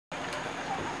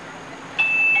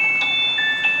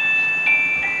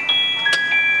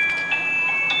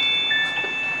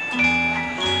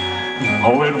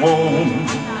Oh, it won't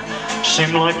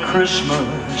seem like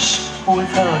Christmas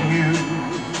without you.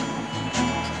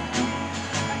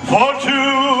 For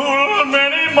too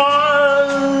many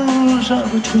miles are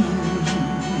between.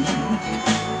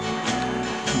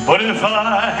 But if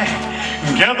I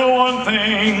get the one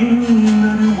thing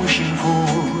that I'm wishing for,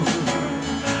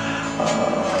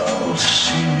 I'll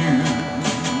see you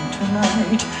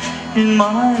tonight in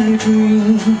my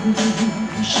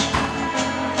dreams.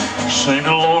 Seemed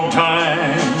a long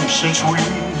time since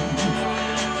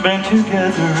we've been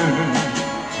together.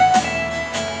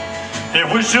 It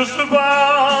was just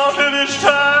about this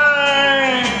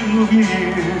time of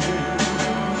year.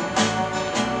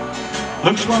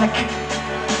 Looks like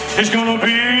it's gonna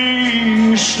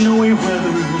be snowy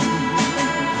weather.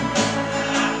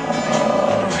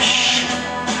 I wish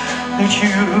that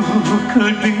you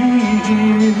could be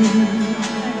here,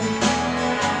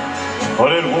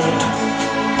 but it won't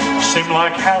seem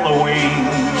like Halloween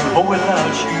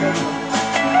without you.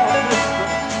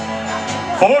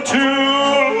 For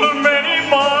too many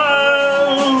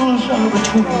miles are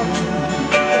between.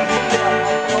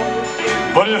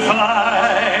 But if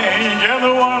I get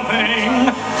the one thing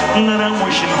that I'm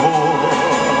wishing for,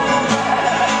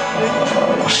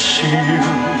 I'll see you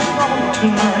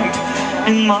tonight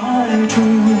in my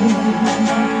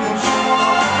dreams.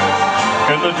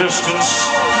 In the distance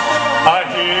I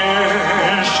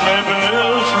hear sleigh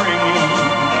bells ringing.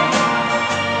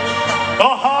 The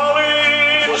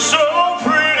holly is so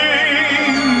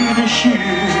pretty this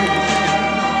year,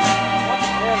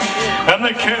 and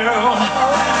the carol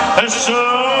that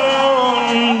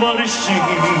somebody's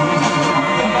singing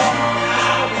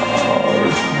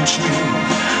reminds me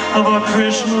of our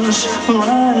Christmas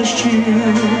last year.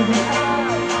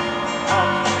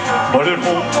 But it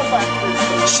won't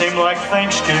seem like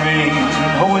Thanksgiving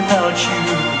without you.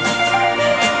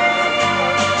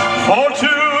 For too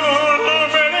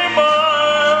many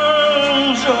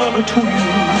miles are between.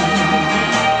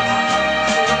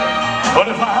 But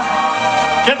if I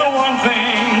get the one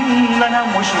thing that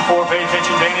I'm wishing for, pay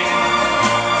attention, Danny,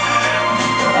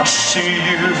 I'll see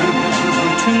you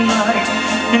tonight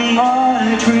in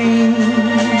my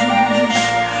dreams.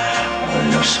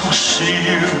 Yes, I'll see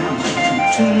you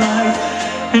tonight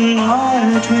in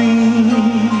my dreams.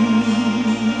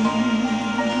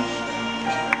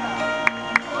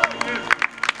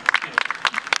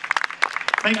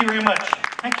 Thank you very much.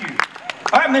 Thank you.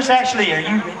 All right, Miss Ashley, are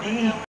you ready?